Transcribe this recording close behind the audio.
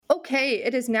Okay,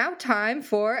 it is now time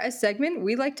for a segment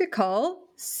we like to call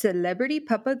Celebrity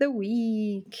Pup of the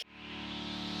Week.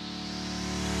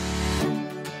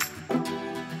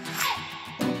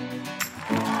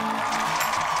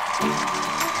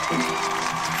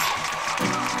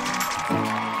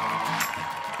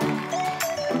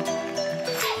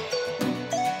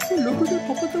 Celebrity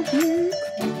Pup of the Week.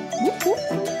 Whoop, whoop.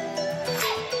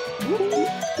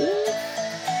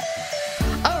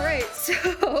 All right,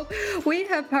 so we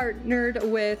have partnered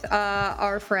with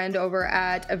our friend over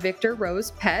at Victor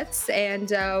Rose Pets, and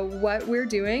what we're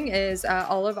doing is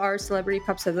all of our celebrity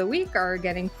pups of the week are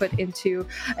getting put into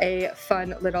a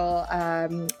fun little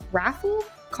raffle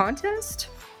contest.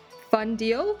 Fun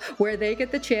deal where they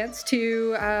get the chance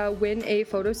to win a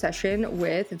photo session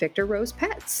with Victor Rose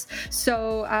Pets.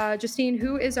 So, Justine,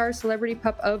 who is our celebrity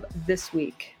pup of this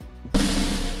week?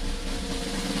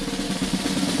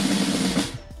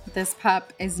 This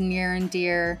pup is near and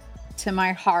dear to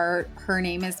my heart. Her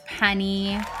name is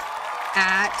Penny,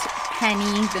 at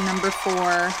Penny, the number 4,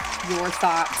 your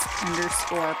thoughts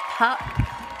 _ pup.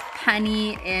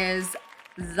 Penny is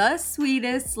the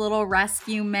sweetest little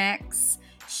rescue mix.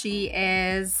 She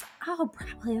is,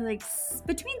 probably like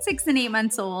between 6 and 8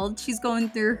 months old. She's going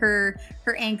through her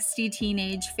angsty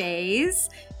teenage phase.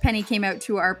 Penny came out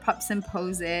to our Pups and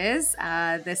Poses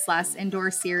this last indoor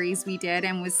series we did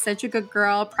and was such a good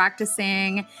girl,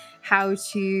 practicing how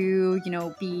to,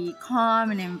 be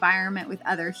calm in an environment with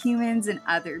other humans and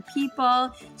other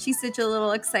people. She's such a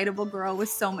little excitable girl with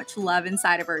so much love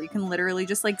inside of her. You can literally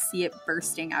just see it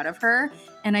bursting out of her.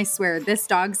 And I swear, this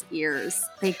dog's ears,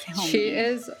 they kill me. She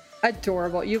is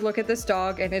adorable. You look at this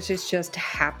dog and it is just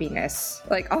happiness.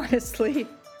 Honestly.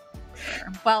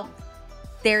 Well,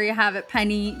 there you have it,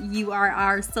 Penny. You are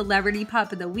our celebrity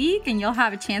pup of the week, and you'll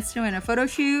have a chance to win a photo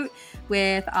shoot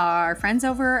with our friends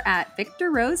over at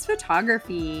Victor Rose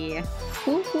Photography.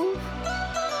 Woof, woof.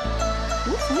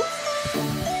 Woof, woof.